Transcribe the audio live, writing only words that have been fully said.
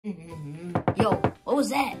Yo, what was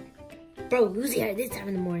that? Bro, who's here at this time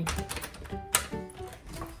in the morning?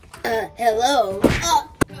 Hello?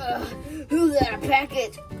 Who got a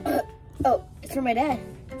package? Oh, it's from my dad.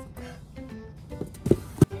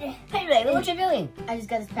 Hey, baby, what you doing? I just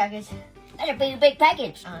got this package. That's a pretty big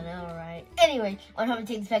package. I know, right? Anyway, I'm gonna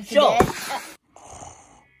take this package to Sure. Dad.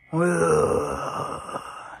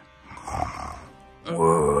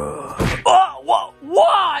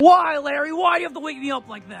 Why, Larry? Why do you have to wake me up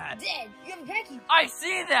like that? Dad, you have a package. I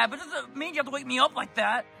see that, but it doesn't mean you have to wake me up like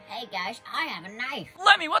that. Hey, guys, I have a knife.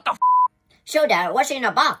 Lemmy, what the f? So, Dad, what's in the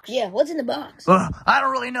box? Yeah, what's in the box? I don't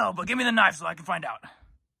really know, but give me the knife so I can find out.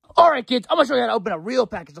 Alright, kids, I'm gonna show you how to open a real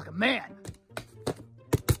package like a man.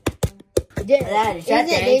 Dad, is that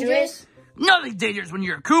dangerous? Nothing's dangerous when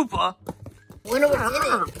you're a Koopa. Wonder what's in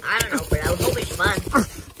it. I don't know, but I hope it's fun.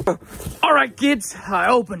 Alright, kids, I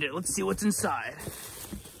opened it. Let's see what's inside.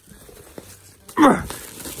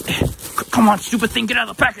 Come on, stupid thing, get out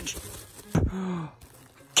of the package.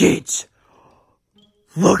 Kids,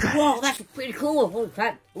 look at Whoa, it. that's pretty cool. Holy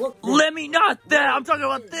crap. Look. Let me, not that. I'm talking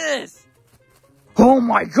about this. Oh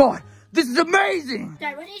my god, this is amazing.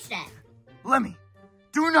 Dad, what is that? Lemmy,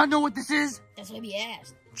 do you not know what this is? That's what he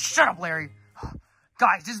asked. Shut up, Larry.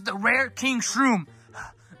 Guys, this is the rare King Shroom.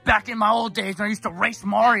 Back in my old days when I used to race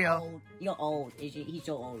Mario. Old. You're old. He's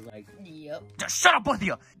so old, like. Yep. Just shut up, both of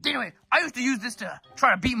you. Anyway, I used to use this to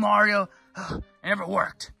try to beat Mario. It never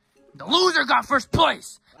worked. The loser got first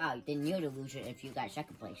place. Wow, then you're the loser if you got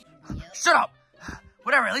second place. Yep. Shut up.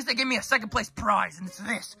 Whatever, at least they gave me a second place prize, and it's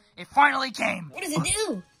this. It finally came. What does it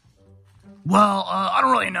do? Well, I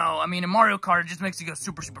don't really know. I mean, in Mario Kart, it just makes you go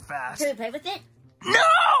super, super fast. Should we play with it?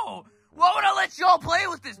 No! Why would I let y'all play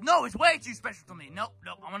with this? No, it's way too special to me. Nope.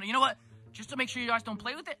 I'm gonna, you know what? Just to make sure you guys don't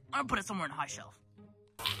play with it, I'm gonna put it somewhere in a high shelf.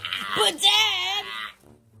 But Dad!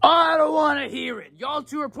 I don't want to hear it. Y'all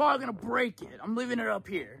two are probably gonna break it. I'm leaving it up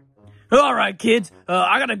here. All right, kids.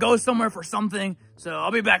 I gotta go somewhere for something, so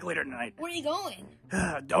I'll be back later tonight. Where are you going?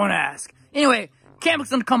 Don't ask. Anyway, Campbell's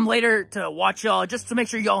gonna come later to watch y'all, just to make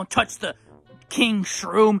sure y'all don't touch the King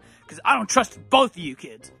Shroom, because I don't trust both of you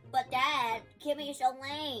kids. But Dad, Kimmy is so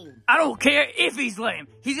lame. I don't care if he's lame.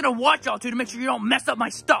 He's gonna watch y'all two to make sure you don't mess up my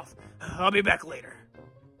stuff. I'll be back later.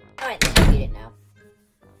 Alright, let's read it now.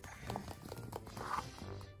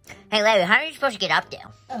 Hey, Larry, how are you supposed to get up there?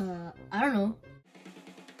 I don't know.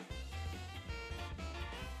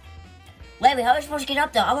 Larry, how are you supposed to get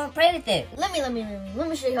up there? I want to play with it. Let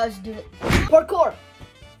me show you how to do it. Parkour.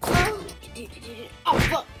 Oh,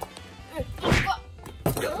 fuck. Oh, fuck.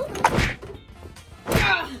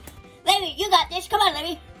 Larry, you got this. Come on,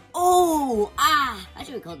 Larry. Ooh, that's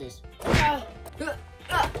what we call this.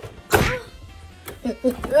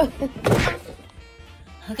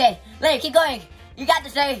 Okay, Larry, keep going. You got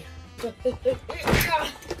this, Larry.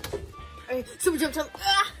 Super jump.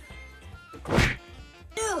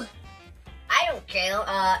 I don't care.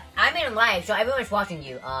 I'm in live, so everyone's watching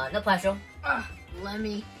you. No pressure. Let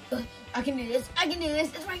me. I can do this.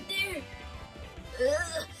 It's right there.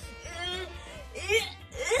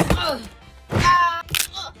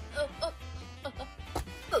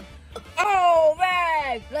 Oh,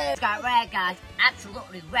 wrecked! Larry got wrecked, guys.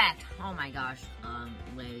 Absolutely wrecked. Oh my gosh.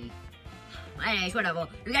 Larry. Anyways, whatever.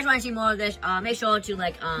 If you guys want to see more of this, make sure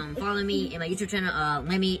to follow me in my YouTube channel.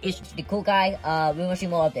 Lemmy is the cool guy. We want to see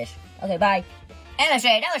more of this. Okay, bye.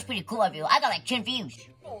 Anyway, that was pretty cool of you. I got like 10 views.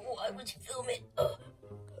 Oh, I was filming.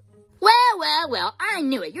 Well, I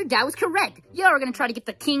knew it. Your dad was correct. Y'all were gonna try to get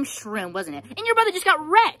the King Shroom, wasn't it? And your brother just got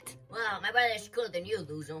wrecked. Well, my brother is cooler than you,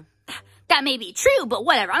 loser. That may be true, but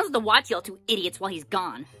whatever. I'm supposed to watch y'all two idiots while he's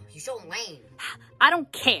gone. He's so lame. I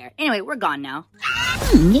don't care. Anyway, we're gone now.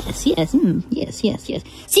 Yes. See,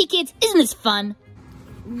 kids, isn't this fun?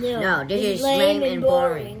 No, this is lame and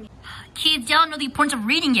boring. Kids, y'all know the importance of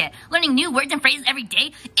reading yet. Learning new words and phrases every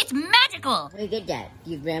day. It's magical. Where you get that?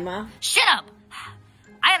 Your grandma? Shut up.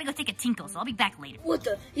 I gotta go take a tinkle, so I'll be back later. What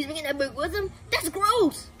the? He's bringing that book with him? That's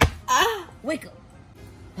gross. Wake up.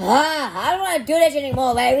 I don't want to do this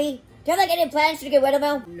anymore, Larry. Do you have any plans to get rid of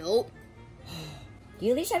him? Nope. Do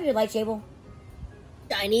you at least have your lightsaber?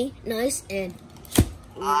 Tiny, nice, and...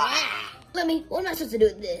 Let me, what am I supposed to do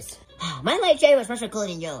with this? My lightsaber is much cooler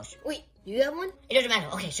than yours. Wait, do you have one? It doesn't matter.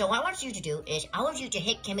 Okay, so what I want you to do is, I want you to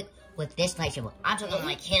hit Kimmy with this lightsaber. I'm talking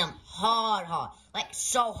hit him hard. Like,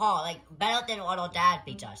 so hard. Like, better than what our dad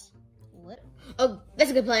beats us. What? Oh, that's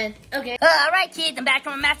a good plan. Okay. Alright, kids, I'm back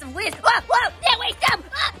from a massive whiz. Whoa, yeah, wait, stop!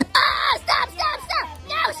 Stop!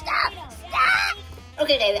 No, stop!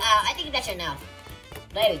 Okay, David, I think that's enough.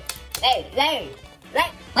 Larry,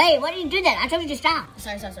 why did you do that? I told you to stop.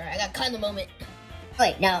 Sorry. I got caught in the moment.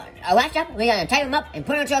 Wait, now, our last job, we're gonna tie him up and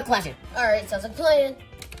put him into a closet. Alright, sounds like a plan.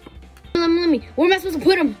 Let me. Where am I supposed to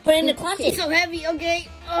put him? Put it in the closet. He's so heavy, okay?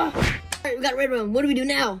 Alright, we got rid of him. What do we do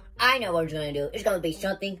now? I know what we're gonna do. It's gonna be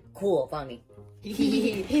something cool. Follow me.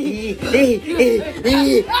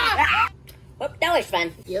 Well, that was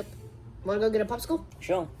fun. Yep. Wanna go get a popsicle?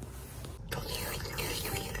 Sure.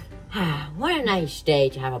 What a nice day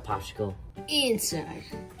to have a popsicle. Inside.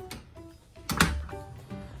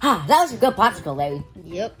 That was a good popsicle, Larry.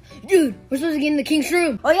 Yep. Dude, we're supposed to get in the king's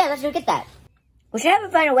room. Oh yeah, let's go get that. We still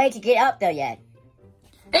haven't found a way to get up there yet.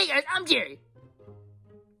 Hey guys, I'm Jerry.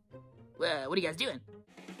 What are you guys doing?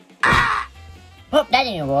 Oh, that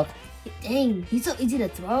didn't work. Dang, he's so easy to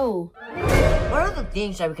throw. What are the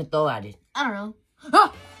things that we can throw at it? I don't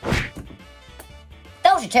know.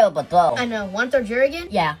 That was a terrible throw. I know. Want to throw Jerry again?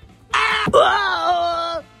 Yeah.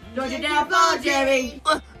 Whoa! Don't you dare fall, Jerry!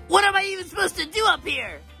 What am I even supposed to do up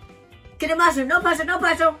here? Get a mushroom, no pressure, no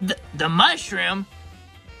pressure. The mushroom?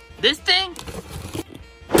 This thing?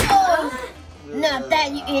 Oh, not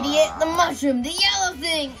that, you idiot. The mushroom, the yellow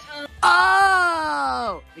thing.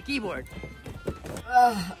 Oh! The keyboard.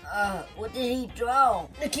 What did he throw?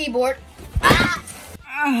 The keyboard.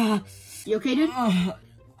 You okay, dude?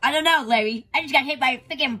 I don't know, Larry. I just got hit by a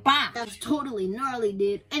freaking bomb. That was totally gnarly,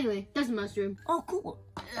 dude. Anyway, that's the mushroom. Oh, cool.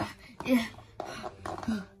 Yeah.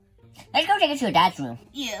 Let's go take it to your dad's room.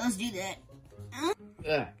 Yeah, let's do that.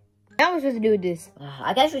 Yeah. How are we supposed to do with this?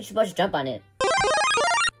 I guess we're supposed to jump on it.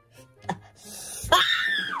 I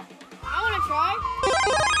want to try.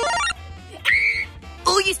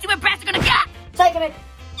 Oh, you stupid brats are gonna get! Take it.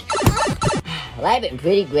 Well, I've been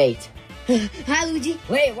pretty great. Hi, Luigi.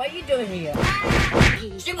 Wait, what are you doing here?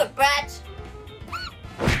 Stupid brats!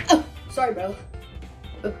 Oh, sorry, bro.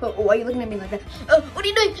 Why are you looking at me like that? What are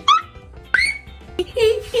you doing?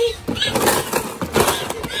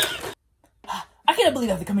 I can't believe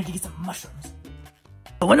I have to come here to get some mushrooms.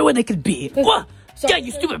 I wonder where they could be. What? Sorry, Yeah,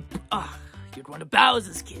 you stupid. You're one of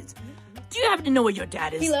Bowser's kids. Do you happen to know where your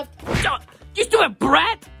dad is? He left. You stupid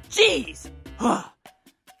brat! Jeez! Now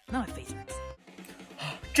my face hurts.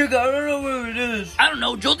 Chica, I don't know where it is. I don't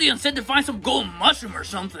know. Jolteon said to find some golden mushroom or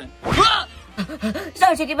something.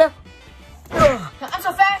 Sorry, Chicky Bill. I'm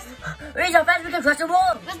so fast. We're so fast we can crush the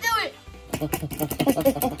wall. Let's do it.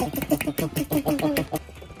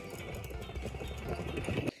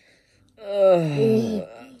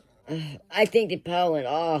 I think the power went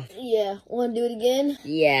off. Yeah. Want to do it again?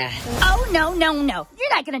 Yeah. Oh, no. You're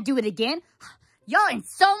not gonna do it again. Y'all in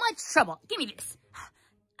so much trouble. Give me this.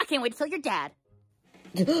 I can't wait to tell your dad.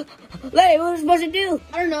 Larry, what are we supposed to do?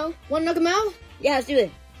 I don't know. Want to knock him out? Yeah, let's do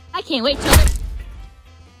it. I can't wait till it.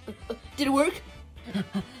 Did it work?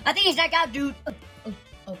 I think he's knocked out, dude.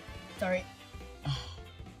 Oh, sorry.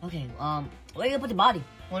 Okay, where are you gonna put the body?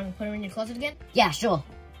 Want to put him in your closet again? Yeah, sure.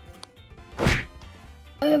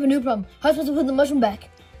 I have a new problem. How am I supposed to put the mushroom back?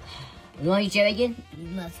 You want to eat Jerry again?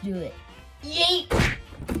 Let's do it. Yeet!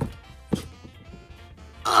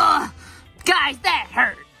 Guys, that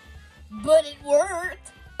hurt. But it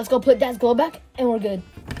worked. Let's go put Dad's glow back, and we're good.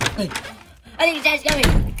 I think his dad's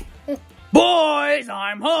coming. Boys,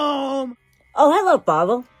 I'm home. Oh, hello,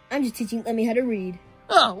 Bobble. I'm just teaching Lemmy how to read.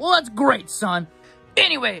 Oh, well, that's great, son.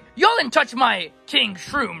 Anyway, y'all didn't touch my king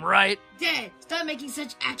shroom, right? Dad, stop making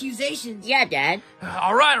such accusations. Yeah, Dad.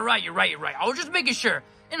 All right, you're right. I was just making sure.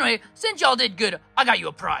 Anyway, since y'all did good, I got you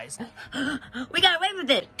a prize. We got away with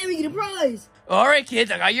it. And we get a prize. All right, kids,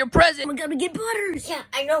 I got your present. We're gonna get butters. Yeah,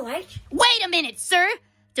 I know, right? Wait a minute, sir.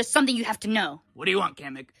 There's something you have to know. What do you want,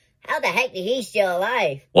 Kamek? How the heck is he still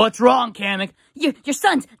alive? What's wrong, Kamek? Your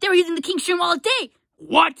sons, they were using the king shroom all day.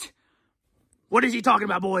 What? What is he talking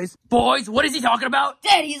about, boys? Boys, what is he talking about?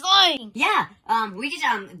 Dad, he's lying. Yeah, we just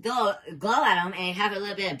glow at him and have a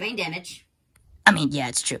little bit of brain damage. I mean, yeah,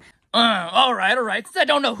 it's true. All right. Since I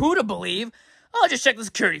don't know who to believe, I'll just check the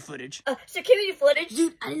security footage. Security footage?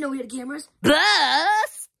 Dude, I didn't know we had cameras.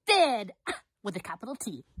 Busted! With a capital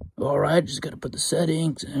T. All right, just gotta put the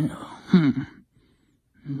settings in.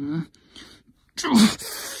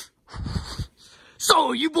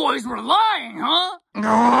 So, you boys were lying, huh?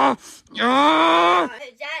 Dad,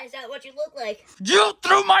 is that what you look like? You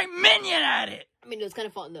threw my minion at it! I mean, it was kind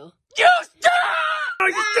of fun, though. You stop! Oh,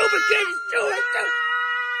 you stupid kid! You stupid!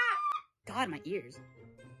 God, my ears.